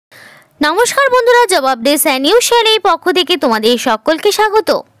নমস্কার বন্ধুরা, জবাব ডে নিউজ চ্যানেলের পক্ষ থেকে তোমাদের সকলকে স্বাগত।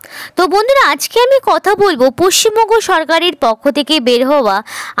 তো বন্ধুরা, আজকে আমি কথা বলবো পশ্চিমবঙ্গ সরকারের পক্ষ থেকে বের হওয়া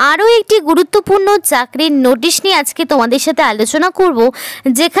আরও একটি গুরুত্বপূর্ণ চাকরির নোটিশ নিয়ে আজকে তোমাদের সাথে আলোচনা করব,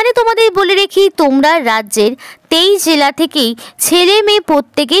 যেখানে তোমাদের বলে রেখি তোমরা রাজ্যের 23 জেলা থেকেই ছেলে মেয়ে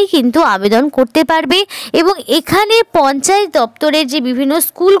প্রত্যেকেই কিন্তু আবেদন করতে পারবে এবং এখানে পঞ্চায়েত দপ্তরের যে বিভিন্ন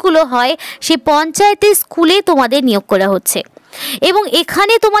স্কুলগুলো হয় সেই পঞ্চায়েতের স্কুলে তোমাদের নিয়োগ করা হচ্ছে এবং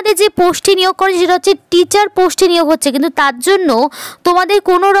এখানে তোমাদের যে পোস্টে নিয়োগ করে সেটা হচ্ছে টিচার পোস্টে নিয়োগ হচ্ছে, কিন্তু তার জন্য তোমাদের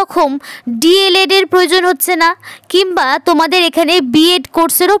কোনো রকম ডিএলএড এর প্রয়োজন হচ্ছে না কিংবা তোমাদের এখানে বিএড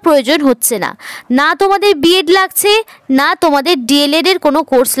কোর্সেরও প্রয়োজন হচ্ছে না। না তোমাদের বিএড লাগছে, না তোমাদের ডিএলএড এর কোনো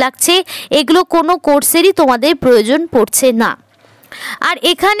কোর্স লাগছে, এগুলো কোনো কোর্সেরই তোমাদের প্রয়োজন পড়ছে না। আর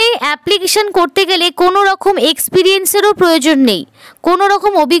এখানে অ্যাপ্লিকেশন করতে গেলে কোনো রকম এক্সপিরিয়েন্সেরও প্রয়োজন নেই, কোনো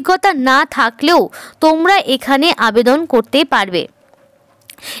রকম অভিজ্ঞতা না থাকলেও তোমরা এখানে আবেদন করতে পারবে।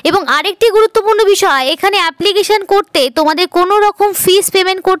 এবং আরেকটি গুরুত্বপূর্ণ বিষয়, এখানে অ্যাপ্লিকেশন করতে তোমাদের কোনো রকম ফিস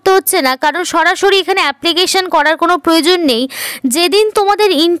পেমেন্ট করতে হচ্ছে না, কারণ সরাসরি এখানে অ্যাপ্লিকেশন করার কোনো প্রয়োজন নেই। যেদিন তোমাদের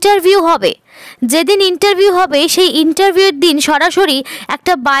ইন্টারভিউ হবে সেই ইন্টারভিউর দিন সরাসরি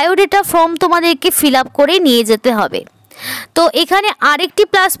একটা বায়োডাটা ফর্ম তোমাদেরকে ফিল আপ করে নিয়ে যেতে হবে। তো এখানে আরেকটি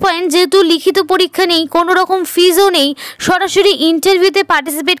প্লাস পয়েন্ট, যেহেতু লিখিত পরীক্ষা নেই, কোনো রকম ফিজও নেই, সরাসরি ইন্টারভিউতে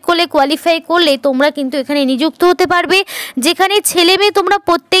পার্টিসিপেট করলে, কোয়ালিফাই করলে তোমরা কিন্তু এখানে নিযুক্ত হতে পারবে, যেখানে ছেলে মেয়ে তোমরা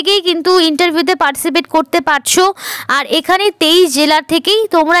প্রত্যেকেই কিন্তু ইন্টারভিউতে পার্টিসিপেট করতে পারছো। আর এখানে 23 জেলা থেকেই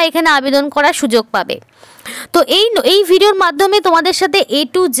তোমরা এখানে আবেদন করার সুযোগ পাবে। তো এই ভিডিওর মাধ্যমে তোমাদের সাথে A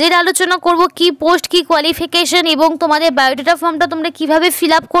to Z আলোচনা করব, কি পোস্ট, কি কোয়ালিফিকেশন এবং তোমাদের বায়োডাটা ফর্মটা তোমরা কিভাবে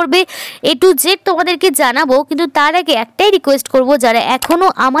ফিল আপ করবে, A to Z তোমাদেরকে জানাবো। কিন্তু তার আগে একটাই রিকোয়েস্ট করব, যারা এখনও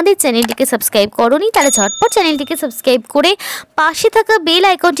আমাদের চ্যানেলটিকে সাবস্ক্রাইব করোনি তারা ঝটপট চ্যানেলটিকে সাবস্ক্রাইব করে পাশে থাকা বেল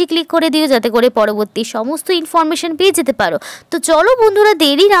আইকনটি ক্লিক করে দিও, যাতে করে পরবর্তী সমস্ত ইনফরমেশন পেয়ে যেতে পারো। তো চলো বন্ধুরা,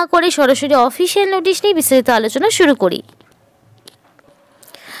 দেরি না করে সরাসরি অফিসিয়াল নোটিশ নিয়ে বিস্তারিত আলোচনা শুরু করি।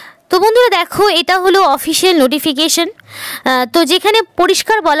 তো বন্ধুরা দেখো, এটা হলো অফিসিয়াল নোটিফিকেশন। তো যেখানে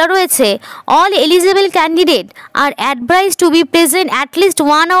পরিষ্কার বলা রয়েছে, all eligible candidate R advise two B present at least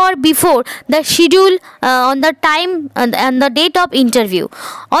 1 hour before the schedule on the time and the date of interview.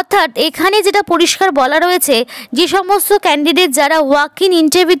 অর্থাৎ এখানে যেটা পরিষ্কার বলা রয়েছে, যে সমস্ত ক্যান্ডিডেট যারা ওয়াক ইন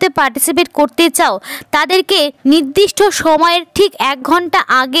ইন্টারভিউতে পার্টিসিপেট করতে চাও তাদেরকে নির্দিষ্ট সময়ের ঠিক 1 ঘন্টা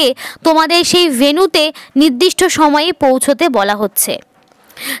আগে তোমাদের সেই ভেন্যুতে নির্দিষ্ট সময়ে পৌঁছতে বলা হচ্ছে।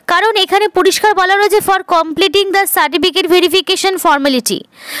 কারণ এখানে পরিষ্কার বলা রয়েছে for completing the certificate verification formality,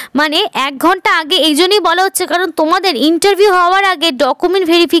 মানে 1 ঘন্টা আগে এই জন্যই বলা হচ্ছে কারণ তোমাদের ইন্টারভিউ হওয়ার আগে ডকুমেন্ট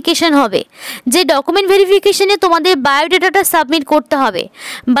ভেরিফিকেশন হবে, যে ডকুমেন্ট ভেরিফিকেশনে তোমাদের বায়োডাটাটা সাবমিট করতে হবে।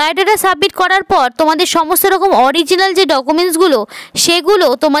 বায়োডাটা সাবমিট করার পর তোমাদের সমস্ত রকম অরিজিনাল যে ডকুমেন্টসগুলো সেগুলো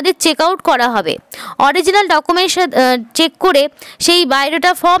তোমাদের চেক আউট করা হবে। অরিজিনাল ডকুমেন্টস চেক করে সেই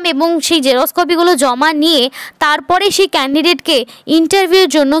বায়োডাটা ফর্ম এবং সেই জেরক্স কপিগুলো জমা নিয়ে তারপরে সেই ক্যান্ডিডেটকে ইন্টারভিউর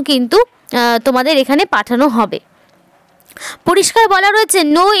জন্য কিন্তু তোমাদের এখানে পাঠানো হবে। পরিষ্কার বলা রয়েছে,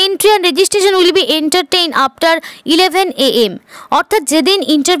 no entry and registration will be entertain after 11 AM। অর্থাৎ যেদিন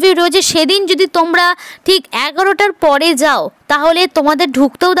ইন্টারভিউ রয়েছে সেদিন যদি তোমরা ঠিক 11টার পরে যাও তাহলে তোমাদের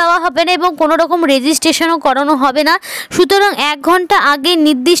ঢুকতেও দেওয়া হবে না এবং কোনো রকম রেজিস্ট্রেশনও করানো হবে না। সুতরাং 1 ঘন্টা আগে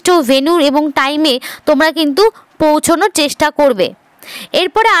নির্দিষ্ট ভেন্যু এবং টাইমে তোমরা কিন্তু পৌঁছানোর চেষ্টা করবে।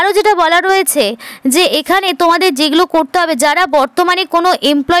 এরপরে আরও যেটা বলা রয়েছে, যে এখানে তোমাদের যেগুলো করতে হবে, যারা বর্তমানে কোনো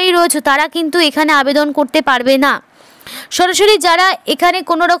এমপ্লয়ি রয়েছে তারা কিন্তু এখানে আবেদন করতে পারবে না। সরাসরি যারা এখানে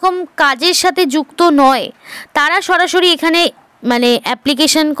কোনো রকম কাজের সাথে যুক্ত নয় তারা সরাসরি এখানে মানে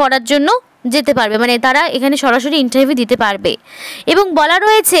অ্যাপ্লিকেশন করার জন্য যেতে পারবে, মানে তারা এখানে সরাসরি ইন্টারভিউ দিতে পারবে। এবং বলা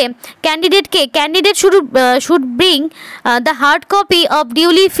রয়েছে candidate should bring the hard copy of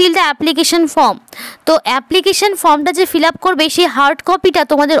duly feel the application form. তো অ্যাপ্লিকেশন ফর্মটা যে ফিল আপ করবে সেই হার্ড কপিটা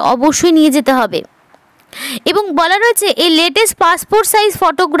তোমাদের অবশ্যই নিয়ে যেতে হবে। এবং বলা রয়েছে, এ latest passport size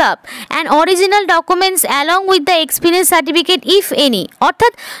photograph and original documents along with the experience certificate if any.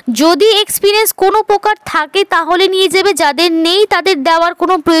 অর্থাৎ যদি এক্সপিরিয়েন্স কোনো প্রকার থাকে তাহলে নিয়ে যাবে, যাদের নেই তাদের দেওয়ার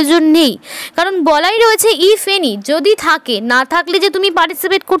কোনো প্রয়োজন নেই। কারণ বলাই রয়েছে ইফ এনি, যদি থাকে, না থাকলে যে তুমি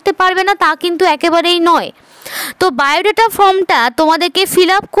পার্টিসিপেট করতে পারবে না তা কিন্তু একেবারেই নয়। তো বায়োডাটা ফর্মটা তোমাদেরকে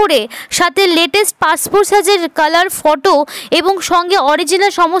ফিল আপ করে সাথে লেটেস্ট পাসপোর্ট সাইজের কালার ফটো এবং সঙ্গে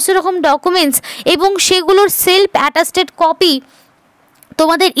অরিজিনাল সমস্ত রকম ডকুমেন্টস এবং সেগুলোর সেলফ অ্যাটাস্টেড কপি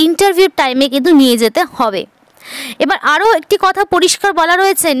তোমাদের ইন্টারভিউর টাইমে কিন্তু নিয়ে যেতে হবে। এবার আরও একটি কথা পরিষ্কার বলা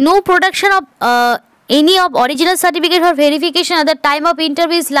রয়েছে, no production of any of original certificate for verification at the time of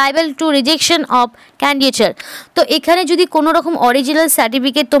interview is liable to rejection of candidature. তো এখানে যদি কোনো রকম অরিজিনাল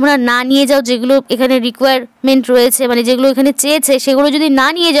সার্টিফিকেট তোমরা না নিয়ে যাও, যেগুলো এখানে রিকোয়ারমেন্ট রয়েছে, মানে যেগুলো এখানে চেয়েছে সেগুলো যদি না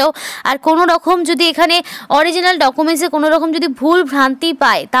নিয়ে যাও, আর কোনো রকম যদি এখানে অরিজিনাল ডকুমেন্টসে কোনো রকম যদি ভুল ভ্রান্তি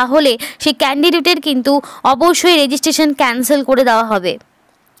পায়, তাহলে সেই ক্যান্ডিডেটের কিন্তু অবশ্যই রেজিস্ট্রেশন ক্যান্সেল করে দেওয়া হবে।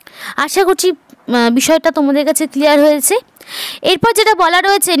 আশা করছি বিষয়টা তোমাদের কাছে ক্লিয়ার হয়েছে। এরপর যেটা বলা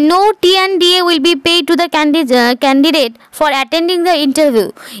রয়েছে, no T&DA will be paid to the candidate for attending the interview.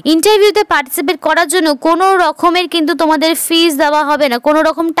 ইন্টারভিউতে পার্টিসিপেট করার জন্য কোনো রকমের কিন্তু তোমাদের ফিস দেওয়া হবে না, কোনো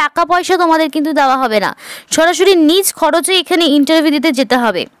রকম টাকা পয়সা তোমাদের কিন্তু দেওয়া হবে না, সরাসরি নিজ খরচে এখানে ইন্টারভিউ দিতে যেতে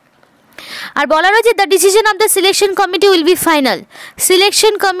হবে। আর বলা রয়েছে, the decision of the selection committee will be final.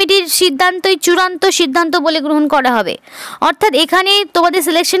 Selection কমিটির সিদ্ধান্তই চূড়ান্ত সিদ্ধান্ত বলে গ্রহণ করা হবে। অর্থাৎ এখানে তোমাদের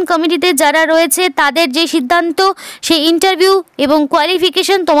সিলেকশন কমিটিতে যারা রয়েছে তাদের যে সিদ্ধান্ত, সেই ইন্টারভিউ এবং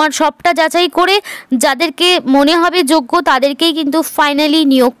কোয়ালিফিকেশন তোমার সবটা যাচাই করে যাদেরকে মনে হবে যোগ্য তাদেরকেই কিন্তু ফাইনালি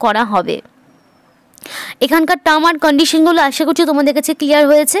নিয়োগ করা হবে। এখানকার টার্ম অ্যান্ড কন্ডিশনগুলো আশা করছি তোমাদের কাছে ক্লিয়ার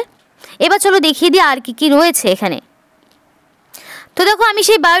হয়েছে। এবার চলো দেখিয়ে দিই আর কি রয়েছে এখানে। তো দেখো, আমি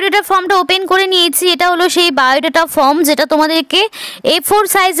সেই বায়োডাটা ফর্মটা ওপেন করে নিয়েছি। এটা হলো সেই বায়োডাটা ফর্ম, যেটা তোমাদেরকে A4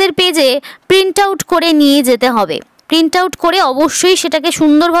 সাইজের পেজে প্রিন্ট আউট করে নিয়ে যেতে হবে। প্রিন্ট আউট করে অবশ্যই সেটাকে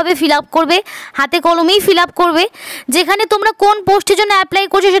সুন্দরভাবে ফিল আপ করবে, হাতে কলমেই ফিল আপ করবে। যেখানে তোমরা কোন পোস্টের জন্য অ্যাপ্লাই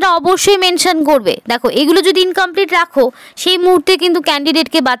করছো সেটা অবশ্যই মেনশন করবে। দেখো, এগুলো যদি ইনকমপ্লিট রাখো সেই মুহূর্তে কিন্তু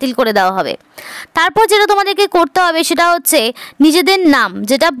ক্যান্ডিডেটকে বাতিল করে দেওয়া হবে। তারপর যেটা তোমাদেরকে করতে হবে সেটা হচ্ছে নিজেদের নাম,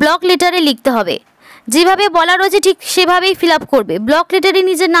 যেটা ব্লক লেটারে লিখতে হবে। যেভাবে বলা রয়েছে ঠিক সেভাবেই ফিল আপ করবে। ব্লক লেটারে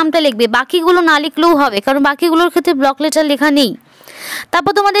নিজের নামটা লিখবে, বাকিগুলো না লিখলেও হবে, কারণ বাকিগুলোর ক্ষেত্রে ব্লক লেটার লেখা নেই।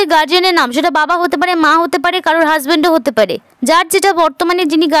 তারপর তোমাদের গার্জিয়ানের নাম, সেটা বাবা হতে পারে, মা হতে পারে, কারোর হাজব্যান্ডও হতে পারে, যার যেটা বর্তমানে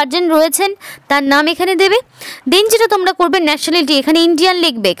যিনি গার্জিয়ান রয়েছেন তার নাম এখানে দেবে। দেন যেটা তোমরা করবে, ন্যাশনালিটি, এখানে ইন্ডিয়ান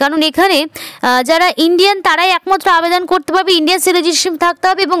লিখবে, কারণ এখানে যারা ইন্ডিয়ান তারাই একমাত্র আবেদন করতে পারবে, ইন্ডিয়ান সিটিজেনশিপ থাকতে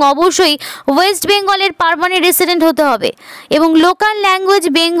হবে এবং অবশ্যই ওয়েস্ট বেঙ্গলের পার্মানেন্ট রেসিডেন্ট হতে হবে। এবং লোকাল ল্যাঙ্গুয়েজ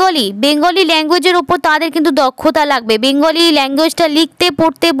বেঙ্গলি ল্যাঙ্গুয়েজের ওপর তাদের কিন্তু দক্ষতা লাগবে, বেঙ্গলি ল্যাঙ্গুয়েজটা লিখতে,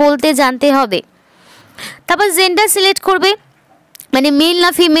 পড়তে, বলতে জানতে হবে। তারপর জেন্ডার সিলেক্ট করবে, মানে মেল না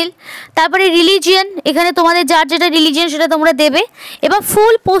ফিমেল। তারপরে রিলিজিয়ান, এখানে তোমাদের যার যেটা রিলিজিয়ান সেটা তোমরা দেবে। এবার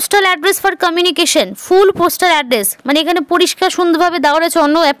ফুল postal address for communication, full postal address মানে এখানে পরিষ্কার সুন্দরভাবে দেওয়া রয়েছে,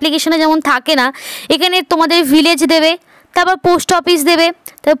 অন্য অ্যাপ্লিকেশনে যেমন থাকে না। এখানে তোমাদের ভিলেজ দেবে, তারপর পোস্ট অফিস দেবে,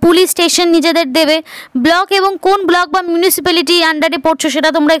 তারপর পুলিশ স্টেশন নিজেদের দেবে, ব্লক এবং কোন ব্লক বা মিউনিসিপ্যালিটি আন্ডারে পড়ছো সেটা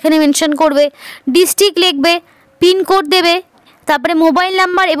তোমরা এখানে মেনশন করবে, ডিস্ট্রিক্ট লিখবে, পিনকোড দেবে, তারপরে মোবাইল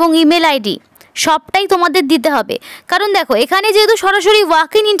নাম্বার এবং ইমেল আইডি সবটাই তোমাদের দিতে হবে। কারণ দেখো, এখানে যেহেতু সরাসরি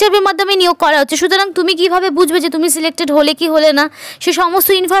ওয়াক ইন ইন্টারভিউর মাধ্যমে নিয়োগ করা হচ্ছে, সুতরাং তুমি কিভাবে বুঝবে যে তুমি সিলেক্টেড হলে কি হলে না, সে সমস্ত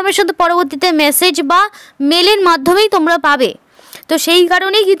ইনফরমেশন তো পরবর্তীতে মেসেজ বা মেলের মাধ্যমেই তোমরা পাবে। তো সেই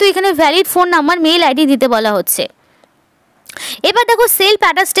কারণেই কিন্তু এখানে valid phone number, mail ID দিতে বলা হচ্ছে। এবার দেখো, self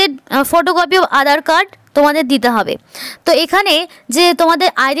attested photocopy of Aadhaar card তোমাদের দিতে হবে। তো এখানে যে তোমাদের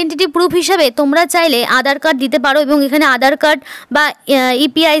আইডেন্টিটি প্রুফ হিসাবে তোমরা চাইলে আধার কার্ড দিতে পারো, এবং এখানে আধার কার্ড বা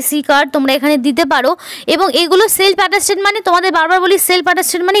ইপিআইসি কার্ড তোমরা এখানে দিতে পারো। এবং এগুলো সেলফ অ্যাটাস্টেড মানে, তোমাদের বারবার বলি, সেলফ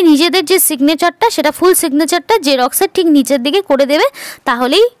অ্যাটাস্টেড মানে নিজেদের যে সিগনেচারটা, সেটা ফুল সিগনেচারটা জেরক্সের ঠিক নিচের দিকে করে দেবে,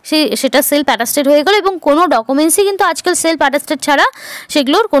 তাহলেই সেটা সেলফ অ্যাটাস্টেড হয়ে গেল। এবং কোনো ডকুমেন্টসই কিন্তু আজকাল সেলফ অ্যাটাস্টেড ছাড়া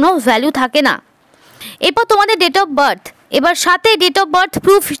সেগুলোর কোনো ভ্যালু থাকে না। এরপর তোমাদের ডেট অফ বার্থ, এবার সাথে ডেট অফ বার্থ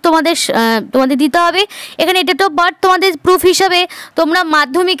প্রুফ তোমাদের দিতে হবে। এখানে ডেট অফ বার্থ তোমাদের প্রুফ হিসাবে তোমরা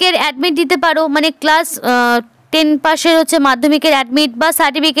মাধ্যমিকের অ্যাডমিট দিতে পারো, মানে ক্লাস 10 পাসের হচ্ছে মাধ্যমিকের অ্যাডমিট বা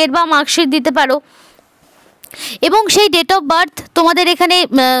সার্টিফিকেট বা মার্কশিট দিতে পারো। এবং সেই ডেট অফ বার্থ তোমাদের এখানে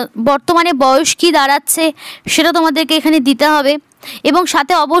বর্তমানে বয়স কী দাঁড়াচ্ছে সেটা তোমাদেরকে এখানে দিতে হবে। এবং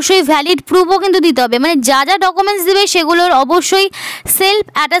সাথে অবশ্যই ভ্যালিড প্রুফও কিন্তু দিতে হবে, মানে যা যা ডকুমেন্টস দেবে সেগুলোর অবশ্যই সেলফ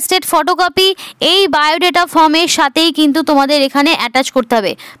অ্যাটাস্টেড ফটোকপি এই বায়োডাটা ফর্মের সাথেই কিন্তু তোমাদের এখানে অ্যাটাচ করতে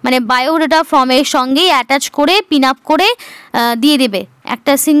হবে, মানে বায়োডাটা ফর্মের সঙ্গেই অ্যাটাচ করে পিন আপ করে দিয়ে দেবে,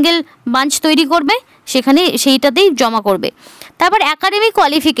 একটা সিঙ্গেল বাঞ্চ তৈরি করবে, সেখানে সেইটাতেই জমা করবে। তারপর অ্যাকাডেমিক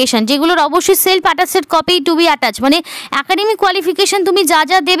কোয়ালিফিকেশান, যেগুলোর অবশ্যই self attested copy to B attach, মানে অ্যাকাডেমিক কোয়ালিফিকেশান তুমি যা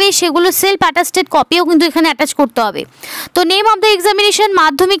যা দেবে সেগুলো সেলফ অ্যাটাস্টেড কপিও কিন্তু এখানে অ্যাটাচ করতে হবে। তো নেম অফ দ্য এক্সামিনেশন,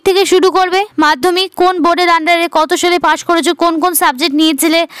 মাধ্যমিক থেকে শুরু করবে, মাধ্যমিক কোন বোর্ডের আন্ডারে কত সালে পাস করেছো, কোন কোন সাবজেক্ট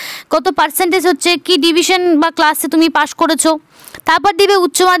নিয়েছিলে, কত পার্সেন্টেজ হচ্ছে, কি ডিভিশন বা ক্লাসে তুমি পাস করেছো। তারপর দিবে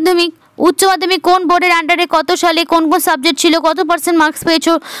উচ্চ মাধ্যমিক, কোন বোর্ডের আন্ডারে কত সালে কোন কোন সাবজেক্ট ছিল, কত পার্সেন্ট মার্কস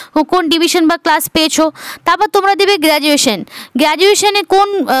পেয়েছো, কোন ডিভিশন বা ক্লাস পেয়েছো। তারপর তোমরা দেবে গ্র্যাজুয়েশনে কোন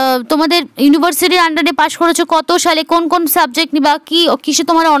তোমাদের ইউনিভার্সিটির আন্ডারে পাস করেছো, কত সালে, কোন কোন সাবজেক্ট বা কিসে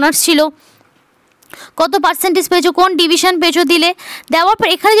তোমার অনার্স ছিল। কত পার্সেন্টেজ পেয়েছো, কোন ডিভিশন পেয়েছো দিলে। দেওয়ার পর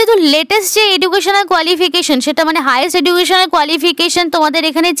এখানে যেহেতু লেটেস্ট যে এডুকেশনাল কোয়ালিফিকেশন, সেটা মানে হাইয়েস্ট এডুকেশনাল কোয়ালিফিকেশন তোমাদের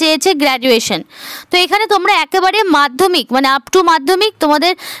এখানে চেয়েছে গ্র্যাজুয়েশন। তো এখানে তোমরা একেবারে মাধ্যমিক মানে আপ টু মাধ্যমিক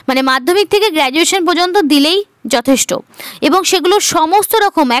তোমাদের মানে মাধ্যমিক থেকে গ্র্যাজুয়েশন পর্যন্ত দিলেই যথেষ্ট। এবং সেগুলো সমস্ত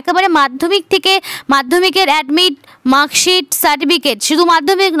রকম একেবারে মাধ্যমিক থেকে মাধ্যমিকের অ্যাডমিট, মার্কশিট, সার্টিফিকেট, শুধু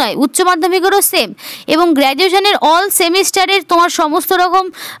মাধ্যমিক নয় উচ্চ মাধ্যমিকেরও সেম, এবং গ্র্যাজুয়েশনের অল সেমিস্টারের তোমার সমস্ত রকম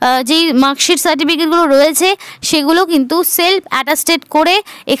যেই মার্কশিট সার্টিফিকেটগুলো রয়েছে সেগুলো কিন্তু সেলফ অ্যাটাস্টেড করে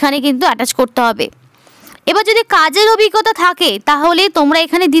এখানে কিন্তু অ্যাটাচ করতে হবে। এবার যদি কাজের অভিজ্ঞতা থাকে তাহলে তোমরা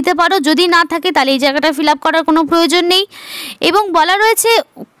এখানে দিতে পারো, যদি না থাকে তাহলে এই জায়গাটা ফিল আপ করার কোনো প্রয়োজন নেই। এবং বলা রয়েছে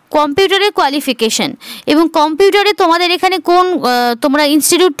কম্পিউটারের কোয়ালিফিকেশন, এবং কম্পিউটারে তোমাদের এখানে কোন তোমরা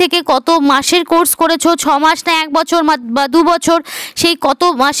ইনস্টিটিউট থেকে কত মাসের কোর্স করেছো, 6 মাস না 1 বছর বা 2 বছর, সেই কত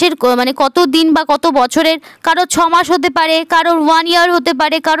মাসের মানে কত দিন বা কত বছরের, কারো 6 মাস হতে পারে, কারোর 1 ইয়ার হতে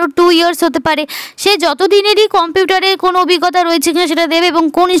পারে, কারোর 2 ইয়ার্স হতে পারে, সে যত দিনেরই কম্পিউটারের কোনো অভিজ্ঞতা রয়েছে কিনা সেটা দেবে। এবং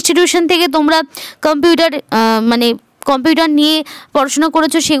কোন ইনস্টিটিউশন থেকে তোমরা কম্পিউটার নিয়ে পড়াশোনা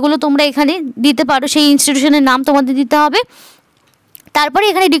করেছো সেগুলো তোমরা এখানে দিতে পারো, সেই ইনস্টিটিউশনের নাম তোমাদের দিতে হবে। তারপরে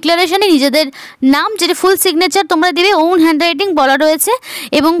এখানে ডিক্লারেশনে নিজেদের নাম, যেটা ফুল সিগনেচার তোমরা দেবে, ওন হ্যান্ডরাইটিং বলা রয়েছে,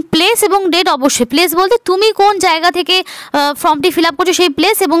 এবং প্লেস এবং ডেট। অবশ্যই প্লেস বলতে তুমি কোন জায়গা থেকে ফর্মটি ফিল আপ করছো সেই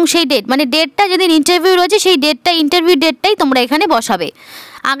প্লেস, এবং সেই ডেট মানে ডেটটা যেদিন ইন্টারভিউ রয়েছে সেই ডেটটা, ইন্টারভিউ ডেটটাই তোমরা এখানে বসাবে।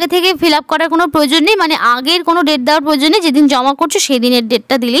 আগে থেকে ফিল আপ করার কোনো প্রয়োজন নেই, মানে আগের কোনো ডেট দেওয়ার প্রয়োজন নেই, যেদিন জমা করছো সেই দিনের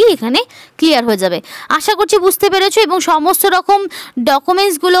ডেটটা দিলেই এখানে ক্লিয়ার হয়ে যাবে। আশা করছি বুঝতে পেরেছো। এবং সমস্ত রকম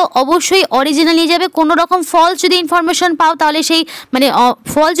ডকুমেন্টসগুলো অবশ্যই অরিজিনাল নিয়ে যাবে। কোনো রকম ফলস যদি ইনফরমেশন পাও তাহলে সেই মানে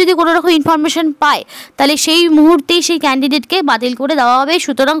ফলস যদি কোনো রকম ইনফরমেশন পায় তাহলে সেই মুহূর্তেই সেই ক্যান্ডিডেটকে বাতিল করে দেওয়া হবে।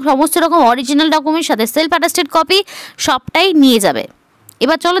 সুতরাং সমস্ত রকম অরিজিনাল ডকুমেন্ট সাথে সেলফ অ্যাটাস্টেড কপি সবটাই নিয়ে যাবে।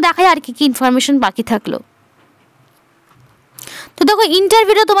 এবার চলো দেখাই আর কি কি ইনফরমেশন বাকি থাকলো। তো দেখো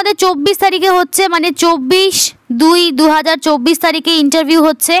ইন্টারভিউটা তোমাদের 24 তারিখে হচ্ছে, মানে 24/2/2024 তারিখে ইন্টারভিউ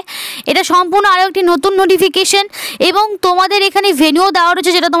হচ্ছে। এটা সম্পূর্ণ আরও একটি নতুন নোটিফিকেশন, এবং তোমাদের এখানে ভেন্যুও দেওয়া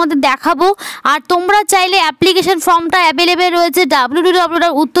রয়েছে যেটা তোমাদের দেখাবো। আর তোমরা চাইলে অ্যাপ্লিকেশন ফর্মটা অ্যাভেলেবেল রয়েছে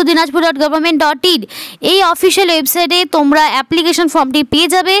www.uttordinajpur.govt.in এই অফিসিয়াল ওয়েবসাইটে তোমরা অ্যাপ্লিকেশন ফর্মটি পেয়ে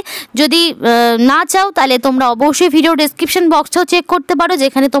যাবে। যদি না চাও তাহলে তোমরা অবশ্যই ভিডিও ডেসক্রিপশন বক্সটাও চেক করতে পারো,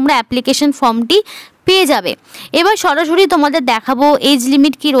 যেখানে তোমরা অ্যাপ্লিকেশন ফর্মটি পেয়ে যাবে। এবার সরাসরি তোমাদের দেখাবো এজ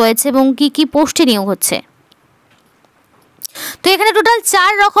লিমিট কি রয়েছে এবং কি কি পোস্টে নিয়োগ হচ্ছে। তো এখানে টোটাল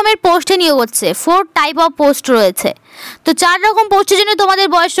 4 রকমের পোস্টে নিয়োগ হচ্ছে, 4 টাইপ অফ পোস্ট রয়েছে। তো 4 রকম পোস্টের জন্য তোমাদের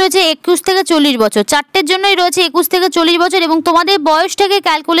বয়স রয়েছে 21 থেকে 40 বছর, 4টের জন্যই রয়েছে 21 থেকে 40 বছর, এবং তোমাদের বয়সটাকে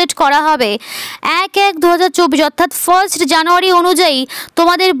ক্যালকুলেট করা হবে 1/1/2024 অর্থাৎ 1 জানুয়ারি অনুযায়ী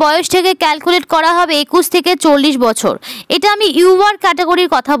তোমাদের বয়সটাকে ক্যালকুলেট করা হবে 21 থেকে 40 বছর। এটা আমি ইউআর ক্যাটাগরির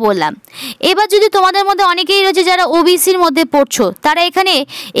কথা বললাম। এবার যদি তোমাদের মধ্যে অনেকেই রয়েছে যারা ওবিসির মধ্যে পড়ছো, তারা এখানে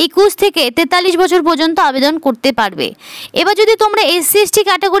 21 থেকে 43 বছর পর্যন্ত আবেদন করতে পারবে। এবার যদি তোমরা SC/ST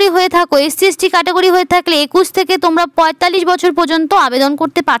ক্যাটাগরি হয়ে থাকো, SC/ST ক্যাটাগরি হয়ে থাকলে 21 থেকে তোমরা 45 বছর পর্যন্ত আবেদন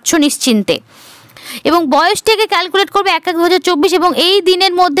করতে পারছো নিশ্চিন্তে। এবং বয়সটাকে ক্যালকুলেট করবে 1/1/2024, এবং এই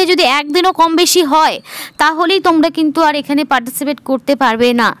দিনের মধ্যে যদি একদিনও কম বেশি হয় তাহলেই তোমরা কিন্তু আর এখানে পার্টিসিপেট করতে পারবে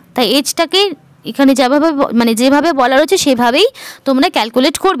না। তাই এজটাকে এখানে যেভাবে বলা রয়েছে সেভাবেই তোমরা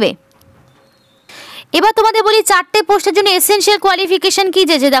ক্যালকুলেট করবে। এবার তোমাদের বলি 4টে পোস্টের জন্য এসেনশিয়াল কোয়ালিফিকেশন কী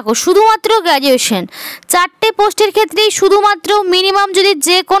যে দেখো শুধুমাত্র গ্র্যাজুয়েশন। 4টে পোস্টের ক্ষেত্রেই শুধুমাত্র মিনিমাম যদি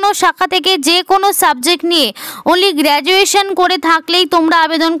যে কোনো শাখা থেকে যে কোনো সাবজেক্ট নিয়ে অনলি গ্র্যাজুয়েশন করে থাকলেই তোমরা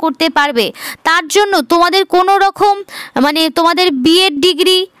আবেদন করতে পারবে। তার জন্য তোমাদের কোনো রকম তোমাদের বিএড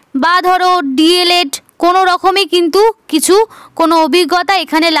ডিগ্রি বা ধরো ডিএলএড কোনো রকমই কিন্তু কোনো অভিজ্ঞতা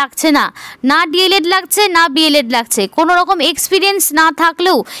এখানে লাগছে না, না ডিএলএড লাগছে না বিএলএড লাগছে। কোনো রকম এক্সপিরিয়েন্স না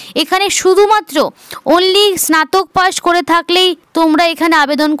থাকলেও এখানে শুধুমাত্র অনলি স্নাতক পাস করে থাকলেই তোমরা এখানে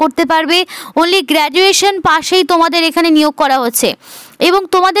আবেদন করতে পারবে। অনলি গ্র্যাজুয়েশন পাশেই তোমাদের এখানে নিয়োগ করা হচ্ছে। এবং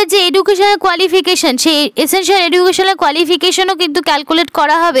তোমাদের যে এডুকেশনাল কোয়ালিফিকেশান, সেই এসেনশিয়াল এডুকেশনাল কোয়ালিফিকেশনও কিন্তু ক্যালকুলেট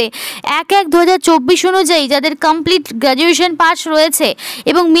করা হবে 1/1/2024 অনুযায়ী যাদের কমপ্লিট গ্র্যাজুয়েশন পাস রয়েছে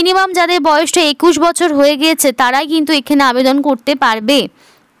এবং মিনিমাম যাদের বয়সটা 21 বছর হয়ে গিয়েছে তারাই কিন্তু এখানে আবেদন করতে পারবে।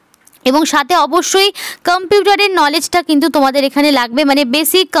 এবং সাথে অবশ্যই কম্পিউটারের নলেজটা কিন্তু তোমাদের এখানে লাগবে,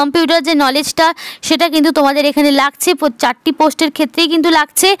 বেসিক কম্পিউটার যে নলেজটা সেটা কিন্তু তোমাদের এখানে লাগছে। 4টি পোস্টের ক্ষেত্রেই কিন্তু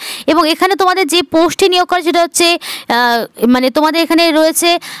লাগছে। এবং এখানে তোমাদের যে পোস্টে নিয়োগ করে সেটা হচ্ছে তোমাদের এখানে রয়েছে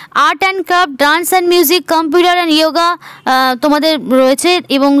art and craft, dance and music, computer and yoga তোমাদের রয়েছে,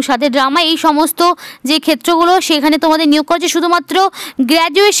 এবং সাথে ড্রামা, এই সমস্ত যে ক্ষেত্রগুলো সেখানে তোমাদের নিয়োগ করছে। শুধুমাত্র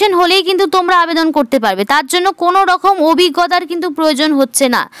গ্র্যাজুয়েশন হলেই কিন্তু তোমরা আবেদন করতে পারবে, তার জন্য কোনো রকম অভিজ্ঞতার কিন্তু প্রয়োজন হচ্ছে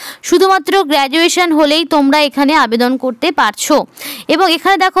না, শুধুমাত্র গ্র্যাজুয়েশন হলেই তোমরা এখানে আবেদন করতে পারছো। এবং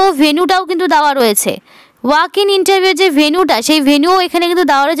এখানে দেখো ভেন্যুটাও কিন্তু দেওয়া রয়েছে, ওয়াক ইন ইন্টারভিউ যে ভেন্যুটা, সেই ভেন্যু এখানে কিন্তু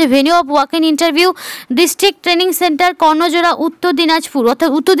দেওয়া রয়েছে। Venue of walk in interview district training centre Karnajora, উত্তর দিনাজপুর, অর্থাৎ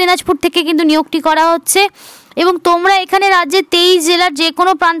উত্তর দিনাজপুর থেকে কিন্তু নিয়োগটি করা হচ্ছে। এবং তোমরা এখানে রাজ্যের 23 জেলার যে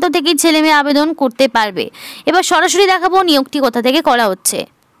কোনো প্রান্ত থেকেই ছেলে মেয়ে আবেদন করতে পারবে। এবার সরাসরি দেখাবো নিয়োগটি কোথা থেকে করা হচ্ছে।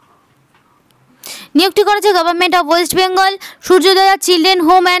 নিয়োগটি করেছে government of West Bengal, সূর্যোদয়া children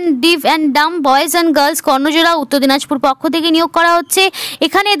home and ডিফ and Dam boys and girls Karnajora, উত্তর দিনাজপুর পক্ষ থেকে নিয়োগ করা হচ্ছে।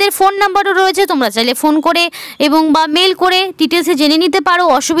 এখানে এদের ফোন নাম্বারও রয়েছে, তোমরা চাইলে ফোন করে এবং বা মেল করে ডিটেলসে জেনে নিতে পারো,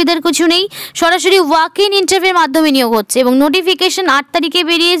 অসুবিধার কিছু নেই। সরাসরি ওয়াক ইন ইন্টারভিউর মাধ্যমে নিয়োগ হচ্ছে এবং নোটিফিকেশন 8 তারিখে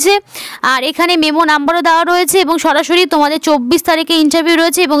বেরিয়েছে। আর এখানে মেমো নাম্বারও দেওয়া রয়েছে এবং সরাসরি তোমাদের 24 তারিখে ইন্টারভিউ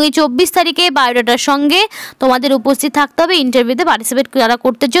রয়েছে এবং এই 24 তারিখে বায়োডাটার সঙ্গে তোমাদের উপস্থিত থাকতে হবে। ইন্টারভিউতে পার্টিসিপেট যারা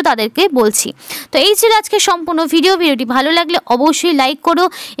করতে চাও তাদেরকে বলছি। তো এই ছিল আজকে সম্পূর্ণ ভিডিওটি ভালো লাগলে অবশ্যই লাইক করো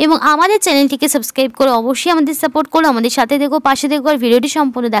এবং আমাদের চ্যানেলটিকে সাবস্ক্রাইব করো, অবশ্যই আমাদের সাপোর্ট করো, আমাদের সাথে দেখো, পাশে দেখো। আর ভিডিওটি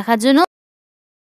সম্পূর্ণ দেখার জন্য